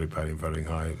for Māori Party and voting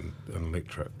high in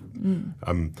electorate.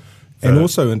 And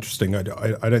also interesting, I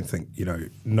don't think,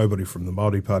 nobody from the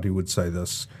Māori Party would say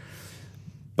this,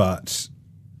 but,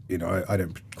 I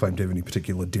don't claim to have any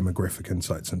particular demographic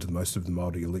insights into most of the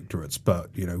Māori electorates, but,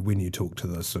 when you talk to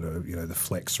the sort of, the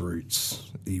flax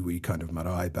roots, iwi kind of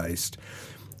marae based,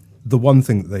 the one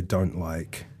thing that they don't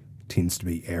like tends to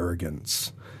be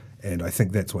arrogance. And I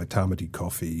think that's why Tamati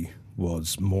Coffee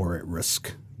was more at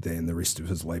risk than the rest of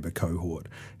his Labour cohort.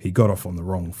 He got off on the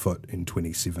wrong foot in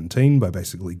 2017 by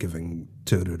basically giving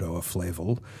Te Ururoa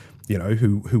Flavel,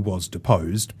 who was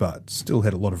deposed but still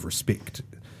had a lot of respect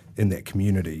in that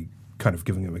community, kind of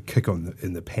giving him a kick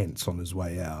in the pants on his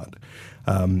way out,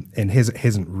 and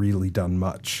hasn't really done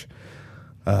much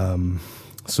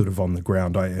sort of on the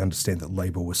ground. I understand that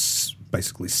Labour was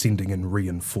basically sending in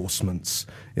reinforcements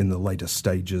in the later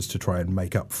stages to try and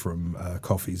make up from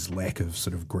Coffee's lack of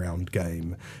sort of ground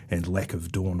game and lack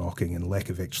of door knocking and lack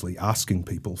of actually asking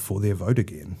people for their vote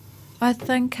again. I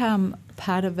think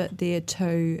part of it there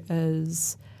too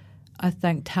is I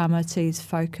think Tamati's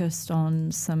focused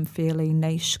on some fairly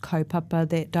niche kaupapa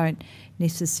that don't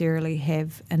necessarily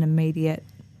have an immediate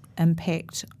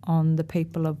impact on the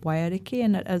people of Waiariki,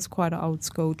 and it is quite an old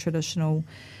school traditional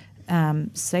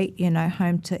seat,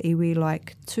 home to iwi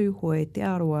like Tūhoi, Te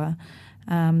Aroa,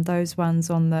 those ones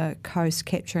on the coast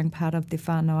capturing part of the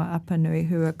whānau Apanui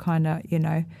who are kind of,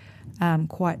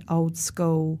 quite old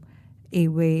school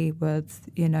iwi with,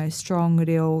 strong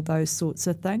reo, those sorts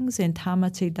of things. And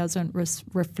Tamati doesn't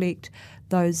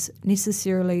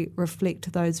necessarily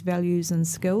reflect those values and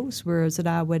skills, whereas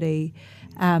Rawiri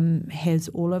has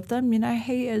all of them.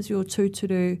 He is your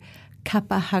tūturu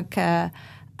kapahaka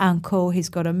uncle. He's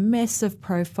got a massive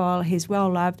profile. He's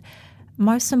well loved.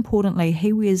 Most importantly,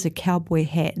 he wears a cowboy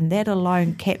hat, and that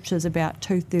alone captures about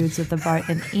 2/3 of the vote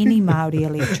in any Māori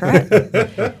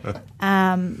electorate.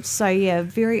 So, yeah,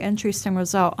 very interesting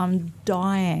result. I'm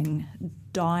dying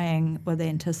with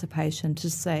anticipation to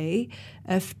see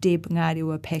if Deb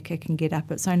Ngārewa Paka can get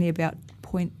up. It's only about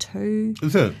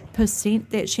 0.2%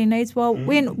 that she needs.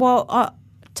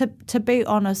 To be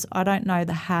honest, I don't know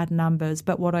the hard numbers,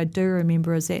 but what I do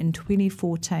remember is that in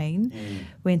 2014,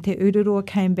 when Te Ururoa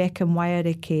came back in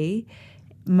Waiariki,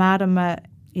 Marama,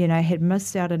 had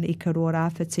missed out in Ikaroa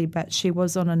Rāwhiti, but she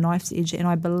was on a knife's edge, and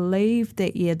I believe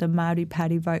that year the Māori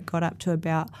Party vote got up to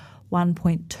about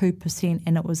 1.2%,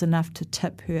 and it was enough to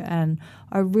tip her in.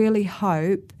 I really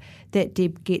hope that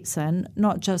Deb gets in,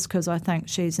 not just because I think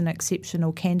she's an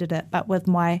exceptional candidate, but with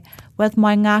my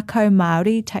ngākau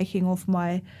Māori, taking off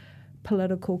my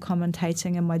political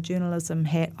commentating and my journalism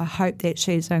hat, I hope that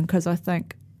she's in, because I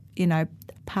think,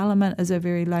 Parliament is a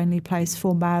very lonely place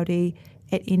for Māori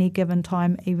at any given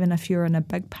time, even if you're in a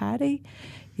big party.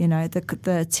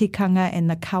 The tikanga and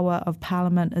the kawa of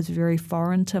Parliament is very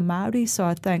foreign to Māori, so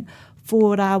I think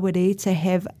for Rawiri to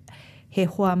have he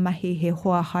hoa mahi, he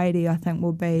hoa haere, I think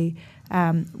will be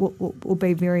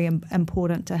very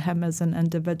important to him as an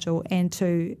individual and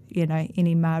to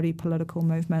any Māori political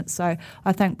movement. So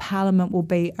I think Parliament will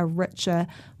be a richer,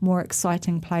 more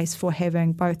exciting place for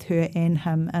having both her and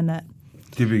him in it.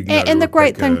 And the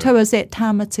great thing too is that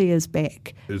Tamati is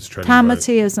back.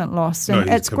 Tamati isn't lost, and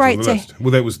it's great to.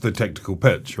 Well, that was the tactical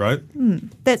pitch, right?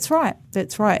 That's right.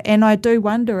 And I do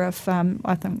wonder if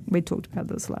I think we talked about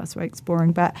this last week. It's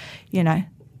boring, but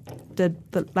did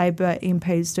the Labour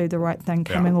MPs do the right thing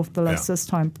coming off the list this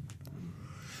time?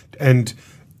 And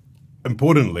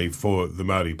importantly for the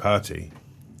Māori Party,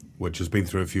 which has been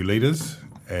through a few leaders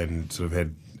and sort of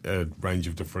had a range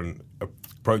of different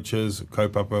approaches,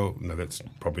 kaupapa. No, that's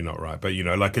probably not right. But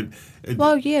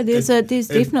there's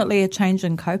definitely a change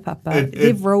in kaupapa.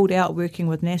 They've ruled out working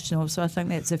with Nationals, so I think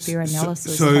that's a fair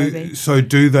analysis. So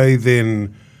do they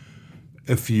then?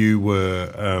 If you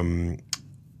were,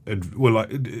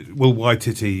 will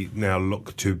Waititi now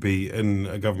look to be in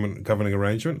a governing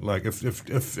arrangement? Like if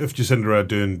Jacinda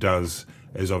Ardern does,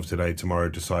 as of today, tomorrow,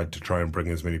 decide to try and bring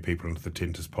as many people into the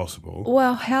tent as possible.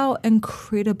 Well, how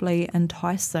incredibly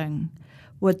enticing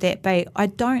would that be? I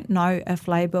don't know if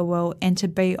Labour will, and to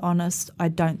be honest, I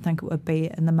don't think it would be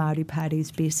in the Māori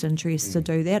Party's best interest to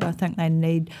do that. I think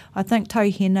Tau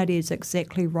Henare is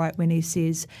exactly right when he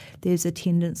says there's a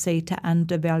tendency to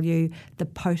undervalue the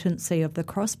potency of the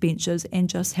crossbenchers and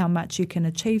just how much you can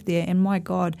achieve there. And my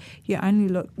God, you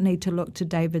only need to look to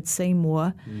David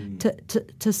Seymour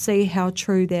to see how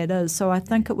true that is. So I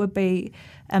think it would be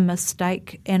a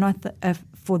mistake, and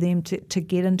for them to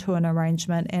get into an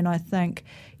arrangement, and I think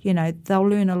they'll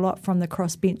learn a lot from the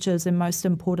crossbenchers, and most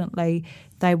importantly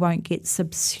they won't get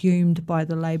subsumed by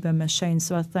the Labour machine.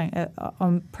 So I think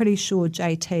I'm pretty sure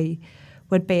JT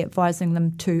would be advising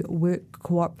them to work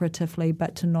cooperatively,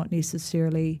 but to not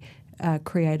necessarily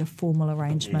create a formal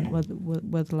arrangement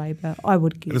with Labour, I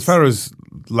would guess. And as far as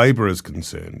Labour is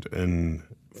concerned, in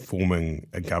forming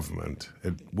a government,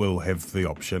 it will have the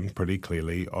option pretty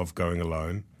clearly of going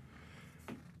alone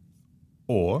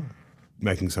or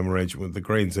making some arrangement with the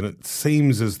Greens. And it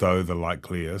seems as though the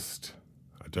likeliest,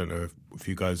 I don't know if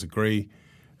you guys agree,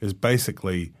 is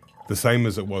basically the same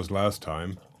as it was last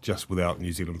time, just without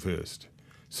New Zealand First.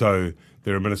 So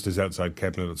there are ministers outside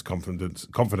Cabinet, it's confidence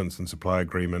and supply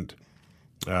agreement,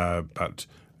 but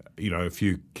a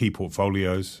few key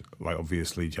portfolios, like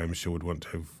obviously James Shaw would want to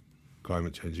have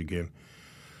climate change again.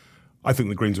 I think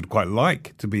the Greens would quite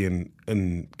like to be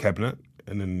in Cabinet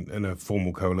and in a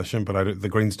formal coalition, but the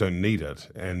Greens don't need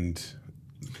it. And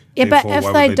yeah, but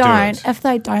if they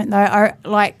don't, though,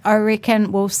 I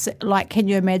reckon can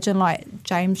you imagine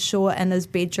James Shaw in his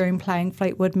bedroom playing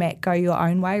Fleetwood Mac, Go Your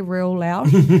Own Way, real loud?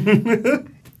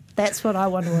 That's what I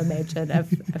want to imagine if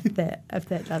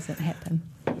that doesn't happen.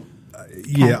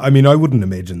 I mean, I wouldn't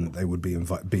imagine that they would be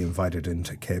invited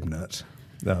into Cabinet.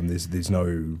 There's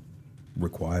no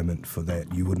requirement for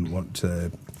that. You wouldn't want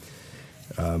to.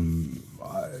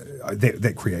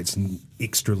 That creates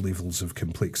extra levels of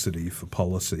complexity for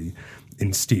policy.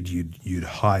 Instead, you'd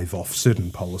hive off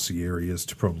certain policy areas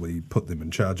to probably put them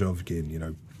in charge of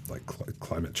again. Like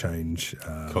climate change,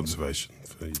 conservation.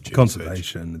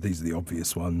 These are the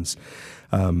obvious ones,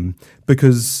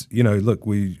 because look,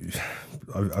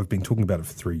 I've been talking about it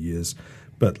for 3 years.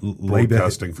 But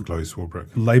broadcasting for Chlöe Swarbrick.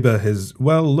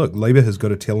 Labour has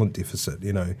got a talent deficit.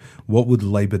 What would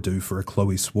Labour do for a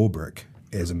Chlöe Swarbrick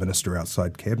as a minister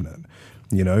outside Cabinet?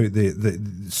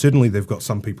 Certainly they've got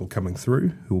some people coming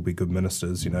through who will be good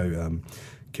ministers.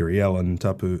 Kiri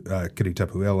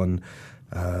Tapu Allen,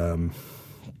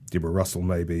 Deborah Russell,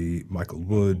 maybe Michael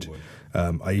Wood,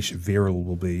 Aisha Verrill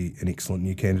will be an excellent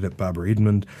new candidate. Barbara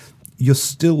Edmund.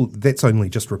 That's only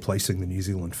just replacing the New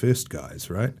Zealand First guys,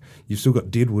 right? You've still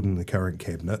got Deadwood in the current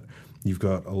cabinet. You've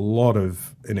got a lot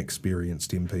of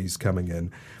inexperienced MPs coming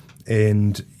in.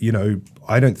 And,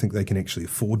 I don't think they can actually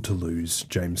afford to lose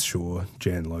James Shaw,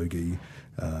 Jan Logie,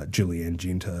 Julianne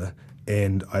Genter,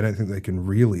 and I don't think they can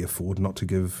really afford not to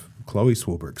give Chlöe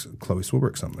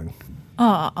Swarbrick something.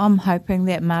 Oh, I'm hoping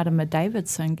that Marama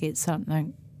Davidson gets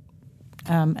something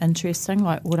interesting,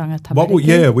 like Oranga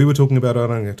Tamariki. We were talking about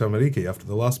Oranga Tamariki after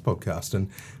the last podcast,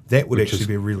 and that would actually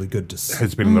be really good to see.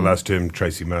 Has been in the last term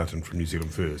Tracy Martin from New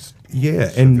Zealand First. Yeah,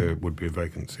 so and there would be a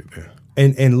vacancy there.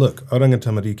 And look, Oranga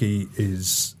Tamariki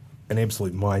is an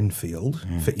absolute minefield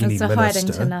for any minister. Hiding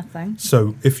to nothing.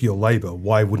 So if you're Labour,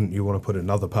 why wouldn't you want to put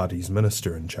another party's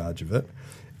minister in charge of it?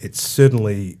 It's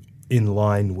certainly in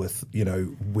line with,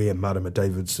 where Marama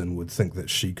Davidson would think that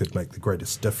she could make the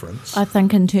greatest difference. I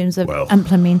think in terms of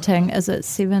implementing, is it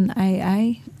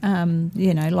 7AA?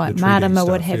 Marama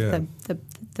would have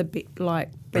be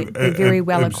very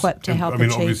well equipped to help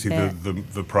achieve obviously that.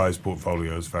 the prize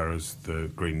portfolio as far as the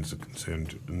Greens are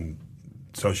concerned in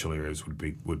social areas would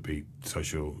be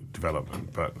social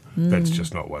development, but that's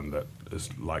just not one that is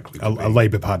likely to be. A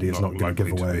Labour Party is not going to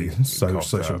give away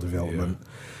social development. Yeah.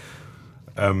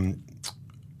 And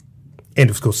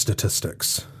of course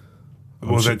statistics.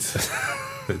 Well,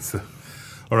 that's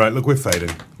all right. Look, we're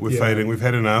fading. We're fading. We've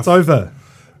had enough. It's over.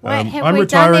 Wait, have I'm we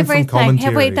retiring done everything? from commentary.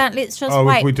 Have we done? Let's just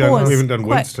wait. We Pause. haven't done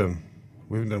Quick. Winston.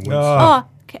 We haven't done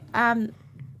Winston.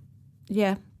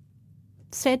 Yeah.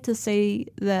 Sad to see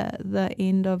the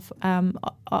end of.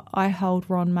 I hold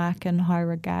Ron Mark in high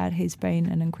regard. He's been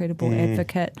an incredible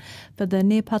advocate for the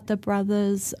Nepata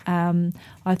brothers.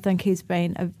 I think he's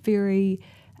been a very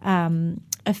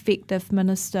effective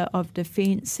Minister of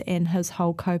Defence, and his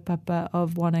whole kaupapa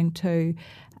of wanting to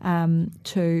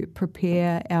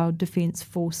prepare our defence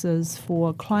forces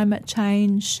for climate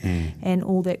change and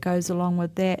all that goes along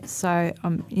with that. So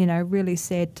I'm really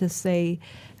sad to see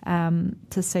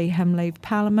him leave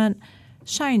Parliament.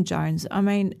 Shane Jones, I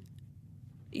mean,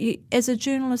 as a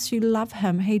journalist, you love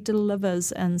him. He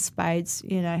delivers in spades.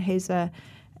 He's a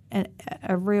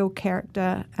real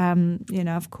character.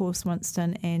 Of course,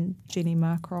 Winston and Jenny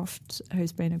Marcroft,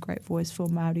 who's been a great voice for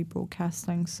Māori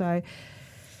broadcasting. So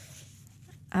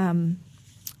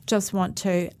just want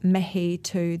to mihi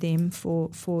to them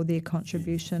for their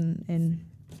contribution, and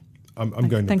I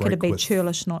think it'd be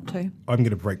churlish not to. I'm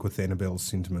going to break with Annabelle's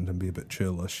sentiment and be a bit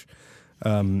churlish.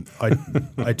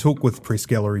 I talk with press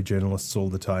gallery journalists all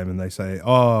the time, and they say,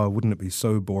 wouldn't it be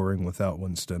so boring without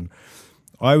Winston?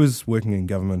 I was working in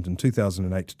government in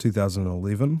 2008 to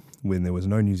 2011 when there was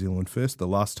no New Zealand First, the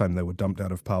last time they were dumped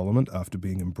out of Parliament after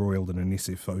being embroiled in an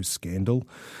SFO scandal.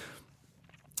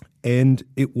 And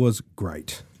it was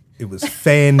great. It was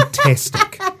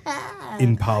fantastic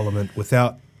in Parliament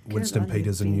without Winston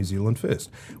Peters and New Zealand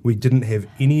First. We didn't have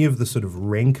any of the sort of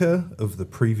rancour of the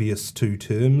previous 2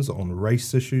 terms on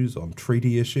race issues, on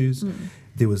treaty issues.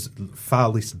 There was far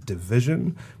less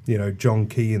division. John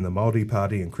Key and the Māori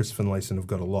Party and Chris Finlayson have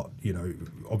got a lot,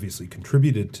 obviously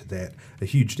contributed to that, a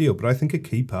huge deal. But I think a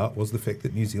key part was the fact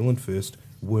that New Zealand First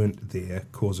weren't there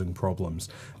causing problems.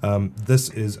 This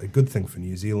is a good thing for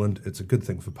New Zealand. It's a good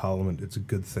thing for Parliament. It's a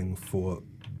good thing for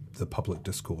the public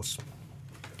discourse.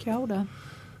 Kia ora.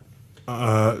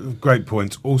 Great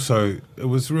points. Also, it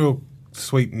was real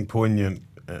sweet and poignant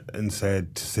and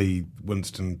sad to see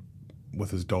Winston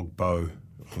with his dog Bo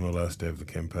on the last day of the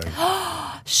campaign.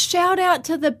 Shout out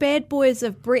to the bad boys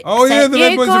of Brexit. Oh, yeah, the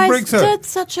bad boys of Brexit. You guys did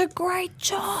such a great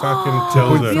job. Fucking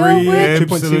killed it.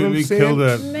 Absolutely killed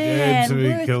it. Man,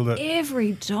 absolutely killed it.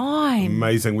 Every time.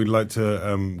 Amazing. We'd like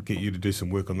to get you to do some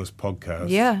work on this podcast.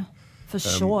 Yeah, for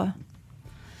sure.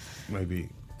 Maybe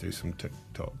do some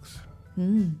TikToks.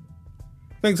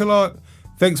 Thanks a lot.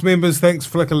 Thanks, members. Thanks,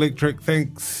 Flick Electric.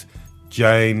 Thanks,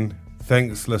 Jane.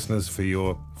 Thanks, listeners, for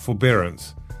your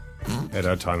forbearance at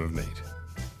our time of need.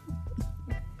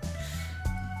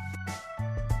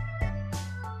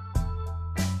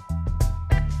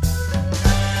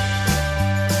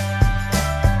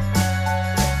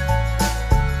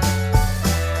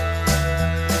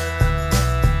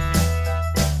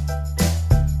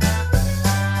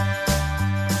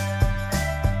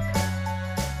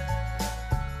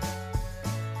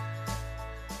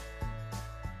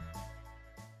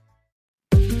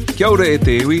 Kia ora e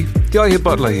te iwi, Te Aihe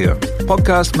Butler here,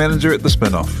 podcast manager at The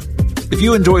Spinoff. If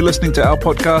you enjoy listening to our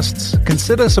podcasts,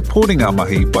 consider supporting our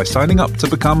mahi by signing up to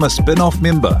become a Spinoff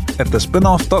member at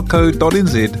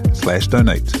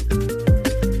thespinoff.co.nz/donate.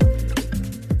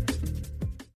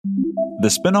 The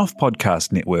Spinoff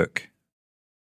Podcast Network.